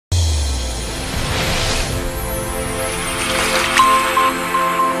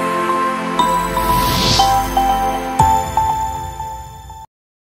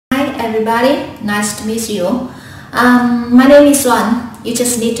everybody, nice to meet you. My name is Xuan. You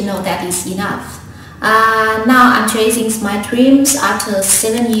just need to know that is enough. Now I'm chasing my dreams after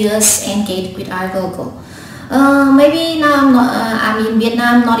 7 years engaged with Glocal. Maybe now I'm in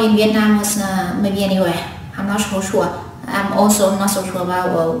Vietnam, not in Vietnam, or maybe anywhere. I'm not so sure. I'm also not so sure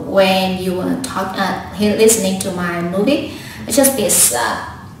about when you listening to my movie. It's just this.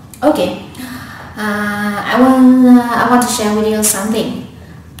 Okay. I want to share with you something.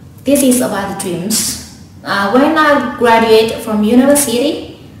 This is about the dreams. When I graduate from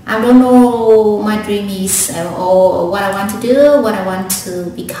university, I don't know my dream is or what I want to do, what I want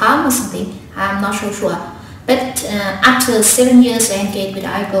to become or something. I'm not so sure. But after 7 years engaged with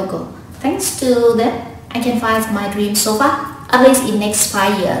Glocal, thanks to that, I can find my dream so far, at least in next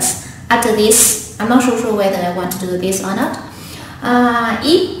 5 years. After this, I'm not so sure whether I want to do this or not.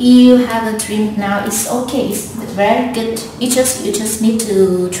 If you have a dream now, it's okay, it's very good. You just need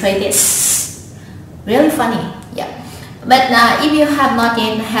to try this. Really funny, yeah. But if you have not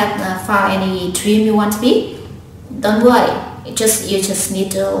yet found any dream you want to be, don't worry. You just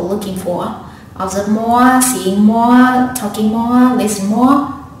need to looking for, observe more, seeing more, talking more, listen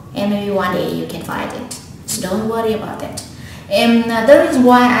more, and maybe one day you can find it. So don't worry about that. And that is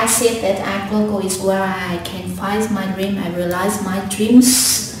why I said that Glocal is where I can find my dream, I realize my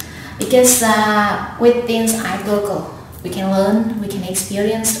dreams. Because within Glocal, we can learn, we can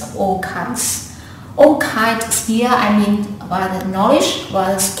experience all kinds. All kinds here, I mean about the knowledge,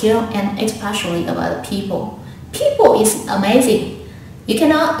 about the skill, and especially about the people. People is amazing. You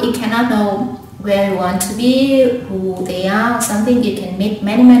cannot know where you want to be, who they are, or something. You can meet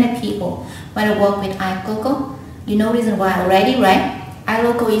many people when I work with Glocal. You know reason why already, right?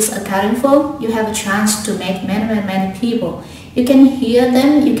 Glocal is a caring firm. You have a chance to meet many people. You can hear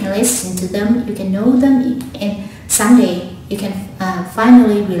them, you can listen to them, you can know them, and someday you can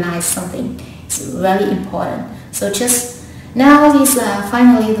finally realize something. It's very important. So just now is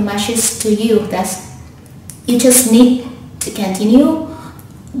finally the message to you that you just need to continue.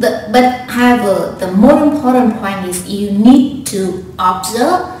 But however, the more important point is you need to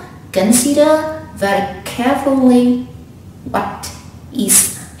observe, consider very carefully what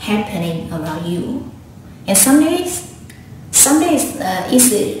is happening around you. And some days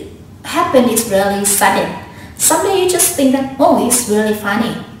is really sudden. Some days you just think that, oh, it's really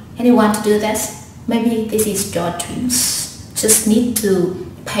funny and you want to do this. Maybe this is your dreams. Just need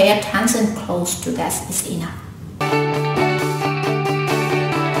to pay attention close to that is enough.